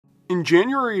In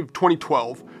January of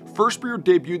 2012, First Spear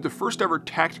debuted the first ever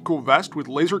tactical vest with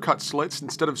laser cut slits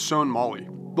instead of sewn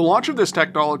MOLLE. The launch of this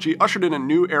technology ushered in a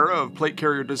new era of plate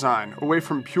carrier design, away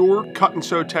from pure cut and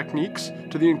sew techniques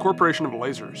to the incorporation of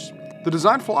lasers. The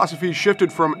design philosophy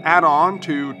shifted from add-on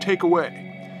to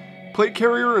take-away. Plate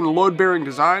carrier and load-bearing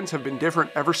designs have been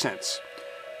different ever since.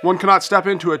 One cannot step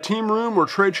into a team room or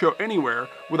trade show anywhere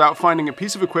without finding a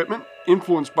piece of equipment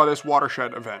influenced by this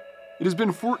watershed event. It has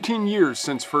been 14 years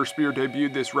since First Spear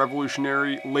debuted this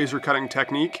revolutionary laser cutting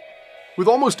technique. With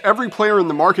almost every player in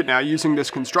the market now using this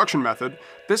construction method,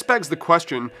 this begs the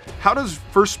question, how does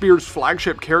First Spear's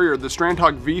flagship carrier, the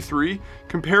Strandhogg V3,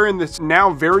 compare in this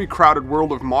now very crowded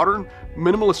world of modern,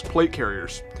 minimalist plate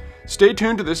carriers? Stay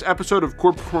tuned to this episode of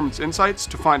Core Performance Insights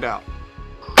to find out.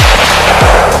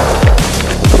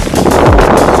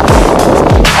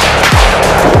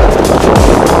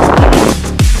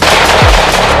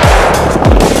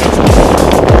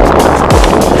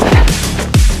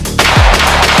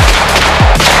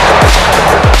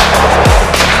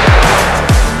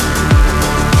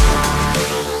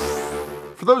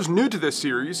 For those new to this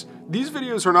series, these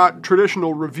videos are not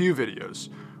traditional review videos.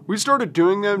 We started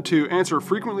doing them to answer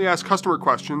frequently asked customer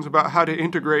questions about how to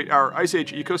integrate our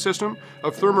IceAge ecosystem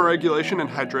of thermoregulation and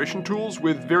hydration tools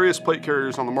with various plate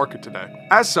carriers on the market today.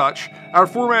 As such, our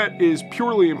format is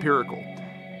purely empirical.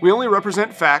 We only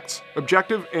represent facts,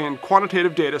 objective and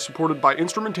quantitative data supported by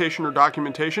instrumentation or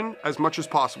documentation as much as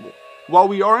possible. While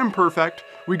we are imperfect,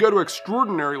 we go to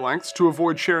extraordinary lengths to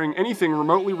avoid sharing anything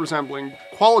remotely resembling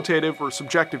qualitative or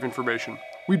subjective information.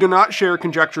 We do not share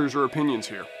conjectures or opinions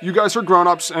here. You guys are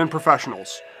grown-ups and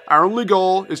professionals. Our only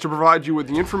goal is to provide you with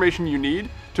the information you need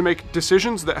to make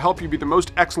decisions that help you be the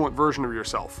most excellent version of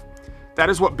yourself. That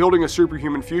is what building a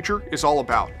superhuman future is all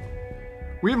about.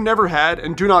 We have never had,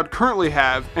 and do not currently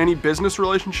have, any business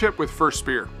relationship with First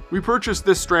Spear. We purchased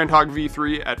this Strandhogg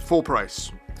V3 at full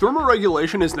price.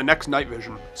 Thermoregulation is the next night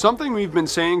vision, something we've been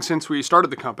saying since we started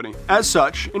the company. As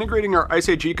such, integrating our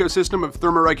IceAge ecosystem of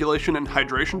thermoregulation and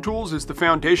hydration tools is the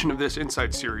foundation of this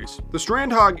Insights series. The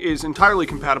Strandhogg is entirely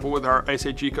compatible with our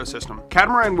IceAge ecosystem.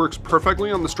 CATAMARAN works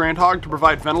perfectly on the Strandhogg to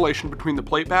provide ventilation between the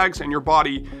plate bags and your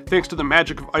body thanks to the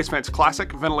magic of ICEVENTS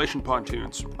Classic ventilation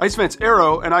pontoons. ICEVENTS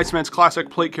Aero and ICEVENTS Classic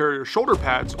plate carrier shoulder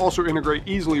pads also integrate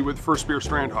easily with First Spear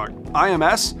Strandhogg.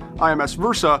 IMS, IMS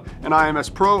Versa, and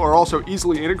IMS Pro are also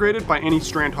easily integrated by any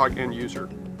Strandhogg end user.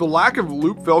 The lack of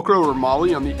loop Velcro or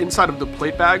MOLLE on the inside of the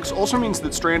plate bags also means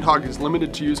that Strandhogg is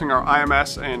limited to using our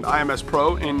IMS and IMS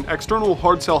Pro in external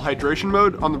hard cell hydration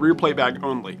mode on the rear plate bag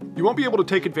only. You won't be able to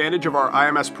take advantage of our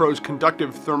IMS Pro's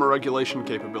conductive thermoregulation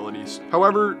capabilities.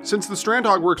 However, since the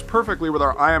Strandhogg works perfectly with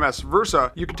our IMS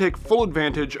Versa, you can take full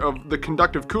advantage of the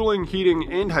conductive cooling,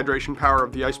 heating, and hydration power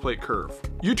of the IcePlate curve.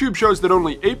 YouTube shows that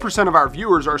only 8% of our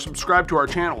viewers are subscribed to our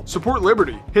channel. Support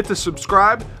liberty. Hit the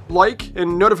subscribe, like,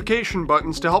 and notification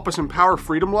buttons to help us empower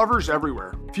freedom lovers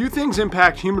everywhere. Few things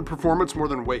impact human performance more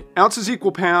than weight. Ounces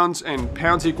equal pounds, and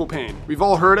pounds equal pain. We've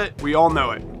all heard it, we all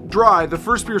know it. Dry, the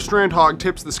First Spear Strandhogg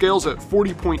tips the scales at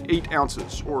 40.8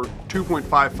 ounces, or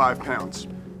 2.55 pounds.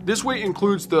 This weight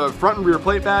includes the front and rear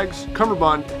plate bags,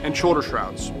 cummerbund, and shoulder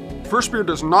shrouds. First Spear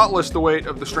does not list the weight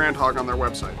of the Strandhogg on their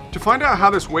website. To find out how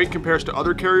this weight compares to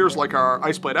other carriers like our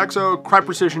IcePlate EXO, Crye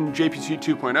Precision JPC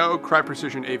 2.0, Crye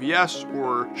Precision AVS,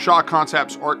 or Shaw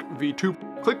Concepts ARC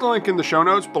V2, click the link in the show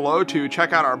notes below to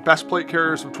check out our Best Plate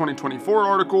Carriers of 2024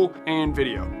 article and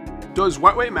video. Does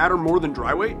wet weight matter more than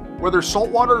dry weight? Whether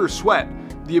saltwater or sweat,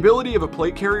 the ability of a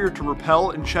plate carrier to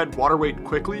repel and shed water weight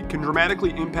quickly can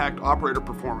dramatically impact operator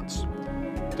performance.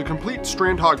 The complete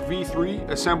Strandhogg V3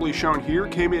 assembly shown here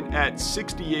came in at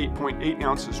 68.8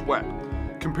 ounces wet,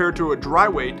 compared to a dry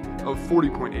weight of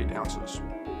 40.8 ounces.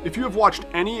 If you have watched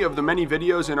any of the many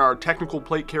videos in our technical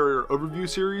plate carrier overview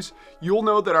series, you'll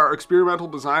know that our experimental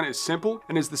design is simple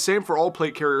and is the same for all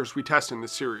plate carriers we test in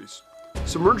this series.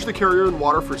 Submerge the carrier in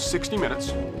water for 60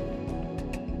 minutes,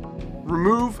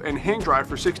 remove and hang dry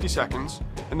for 60 seconds,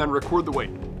 and then record the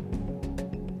weight.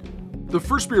 The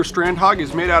First Spear Strandhogg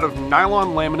is made out of nylon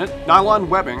laminate, nylon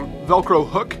webbing, Velcro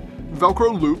hook,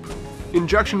 Velcro loop,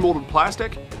 injection molded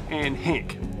plastic, and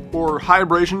HANK, or high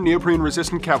abrasion neoprene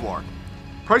resistant Kevlar.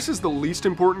 Price is the least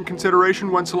important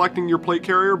consideration when selecting your plate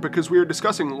carrier because we are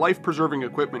discussing life-preserving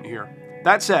equipment here.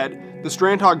 That said, the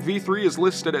Strandhogg V3 is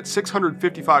listed at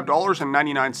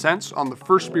 $655.99 on the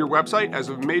First Spear website as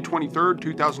of May 23,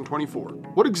 2024.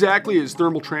 What exactly is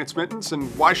thermal transmittance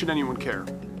and why should anyone care?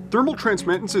 Thermal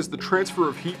transmittance is the transfer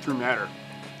of heat through matter.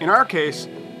 In our case,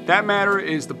 That matter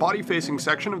is the body-facing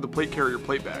section of the plate carrier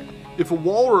plate bag. If a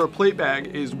wall or a plate bag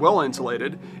is well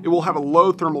insulated, it will have a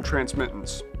low thermal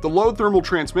transmittance. The low thermal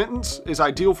transmittance is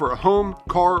ideal for a home,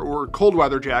 car, or cold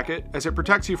weather jacket as it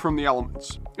protects you from the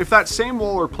elements. If that same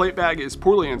wall or plate bag is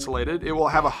poorly insulated, it will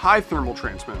have a high thermal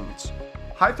transmittance.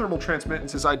 High thermal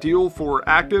transmittance is ideal for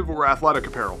active or athletic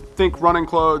apparel. Think running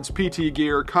clothes, PT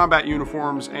gear, combat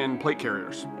uniforms, and plate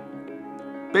carriers.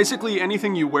 Basically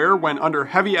anything you wear when under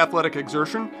heavy athletic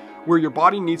exertion, where your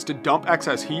body needs to dump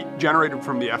excess heat generated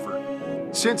from the effort.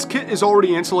 Since kit is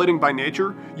already insulating by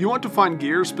nature, you want to find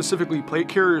gear, specifically plate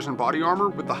carriers and body armor,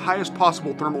 with the highest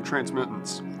possible thermal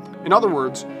transmittance. In other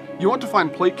words, you want to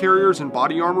find plate carriers and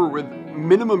body armor with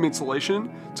minimum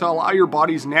insulation to allow your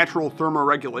body's natural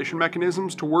thermoregulation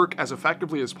mechanisms to work as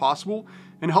effectively as possible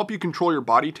and help you control your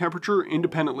body temperature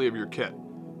independently of your kit.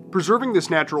 Preserving this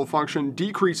natural function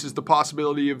decreases the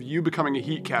possibility of you becoming a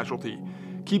heat casualty,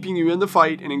 keeping you in the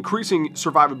fight and increasing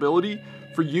survivability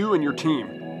for you and your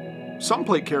team. Some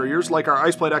plate carriers, like our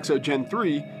IcePlate XO Gen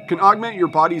 3, can augment your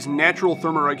body's natural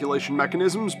thermoregulation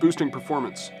mechanisms, boosting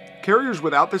performance. Carriers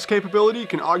without this capability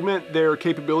can augment their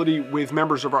capability with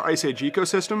members of our IceAge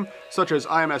ecosystem, such as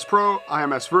IMS Pro,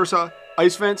 IMS Versa,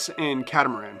 ICEVENTS, and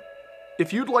CATAMARAN.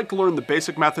 If you'd like to learn the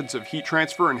basic methods of heat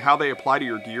transfer and how they apply to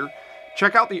your gear,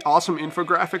 check out the awesome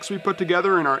infographics we put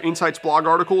together in our Insights blog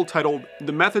article titled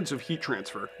The Methods of Heat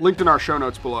Transfer, linked in our show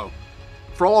notes below.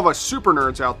 For all of us super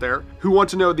nerds out there who want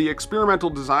to know the experimental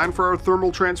design for our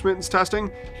thermal transmittance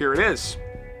testing, here it is.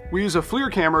 We use a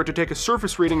FLIR camera to take a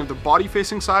surface reading of the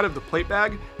body-facing side of the plate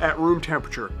bag at room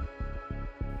temperature.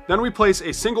 Then we place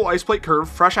a single ice plate curve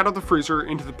fresh out of the freezer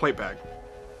into the plate bag.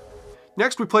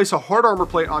 Next, we place a hard armor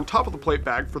plate on top of the plate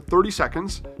bag for 30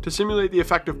 seconds to simulate the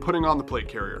effect of putting on the plate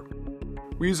carrier.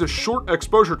 We use a short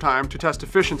exposure time to test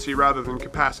efficiency rather than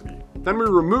capacity. Then we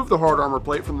remove the hard armor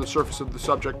plate from the surface of the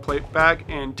subject plate bag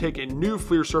and take a new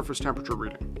FLIR surface temperature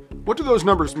reading. What do those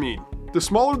numbers mean? The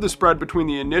smaller the spread between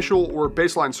the initial or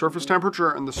baseline surface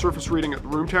temperature and the surface reading at the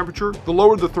room temperature, the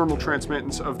lower the thermal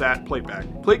transmittance of that plate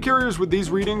bag. Plate carriers with these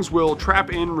readings will trap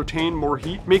and retain more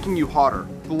heat, making you hotter.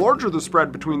 The larger the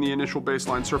spread between the initial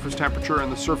baseline surface temperature and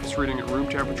the surface reading at room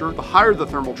temperature, the higher the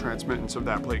thermal transmittance of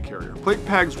that plate carrier. Plate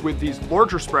bags with these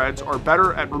larger spreads are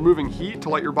better at removing heat to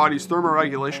let your body's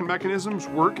thermoregulation mechanisms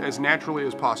work as naturally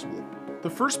as possible. The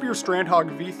First Spear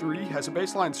Strandhogg V3 has a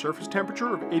baseline surface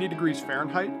temperature of 80 degrees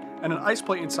Fahrenheit and an ice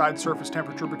plate inside surface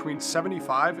temperature between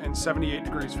 75 and 78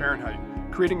 degrees Fahrenheit,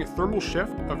 creating a thermal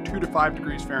shift of 2 to 5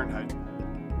 degrees Fahrenheit.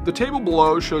 The table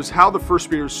below shows how the First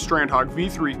Spear Strandhogg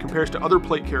V3 compares to other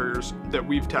plate carriers that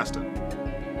we've tested.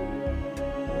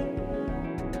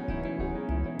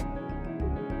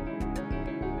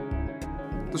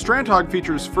 The Strandhogg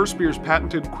features First Spear's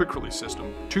patented quick release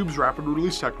system, Tube's rapid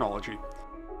release technology.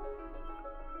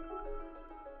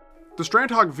 The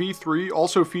Strandhogg V3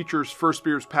 also features First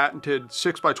Spear's patented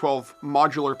 6x12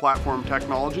 modular platform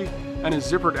technology and a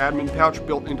zippered admin pouch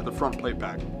built into the front plate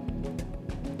bag.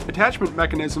 Attachment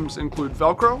mechanisms include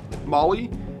Velcro, MOLLE,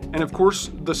 and of course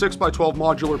the 6x12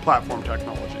 modular platform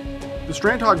technology. The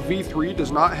Strandhogg V3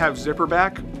 does not have zipper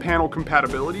back, panel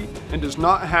compatibility, and does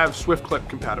not have swift clip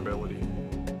compatibility.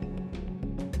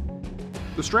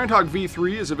 The Strandhogg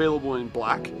V3 is available in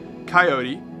black,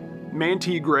 coyote,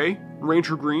 Manti gray,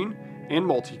 Ranger green, and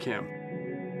multicam.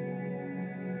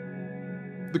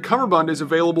 The cummerbund is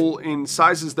available in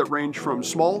sizes that range from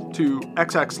small to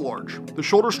XX large. The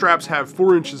shoulder straps have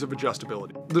 4 inches of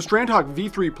adjustability. The Strandhogg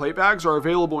V3 plate bags are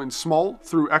available in small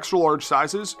through extra large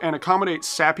sizes and accommodate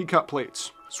SAPI cut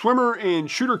plates. Swimmer and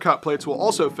shooter cut plates will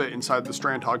also fit inside the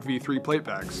Strandhogg V3 plate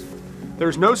bags.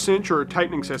 There's no cinch or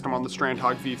tightening system on the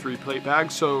Strandhogg V3 plate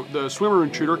bag, so the swimmer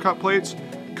and shooter cut plates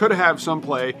could have some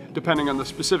play depending on the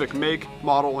specific make,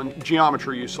 model, and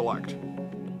geometry you select.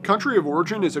 Country of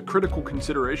origin is a critical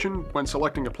consideration when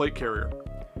selecting a plate carrier.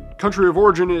 Country of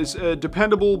origin is a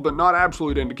dependable but not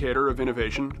absolute indicator of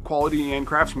innovation, quality, and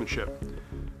craftsmanship.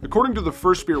 According to the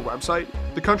First Spear website,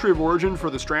 the country of origin for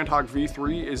the Strandhogg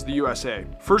V3 is the USA.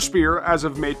 First Spear, as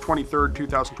of May 23,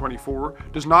 2024,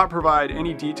 does not provide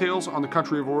any details on the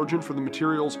country of origin for the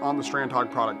materials on the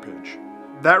Strandhogg product page.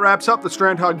 That wraps up the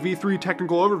Strandhogg V3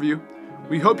 technical overview.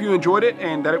 We hope you enjoyed it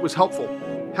and that it was helpful.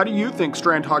 How do you think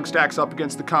Strandhogg stacks up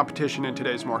against the competition in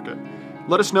today's market?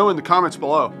 Let us know in the comments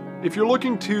below. If you're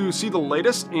looking to see the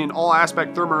latest in all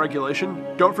aspect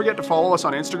thermoregulation, don't forget to follow us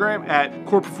on Instagram at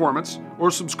Core Performance or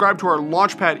subscribe to our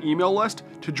Launchpad email list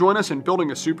to join us in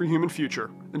building a superhuman future.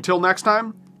 Until next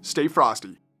time, stay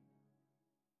frosty.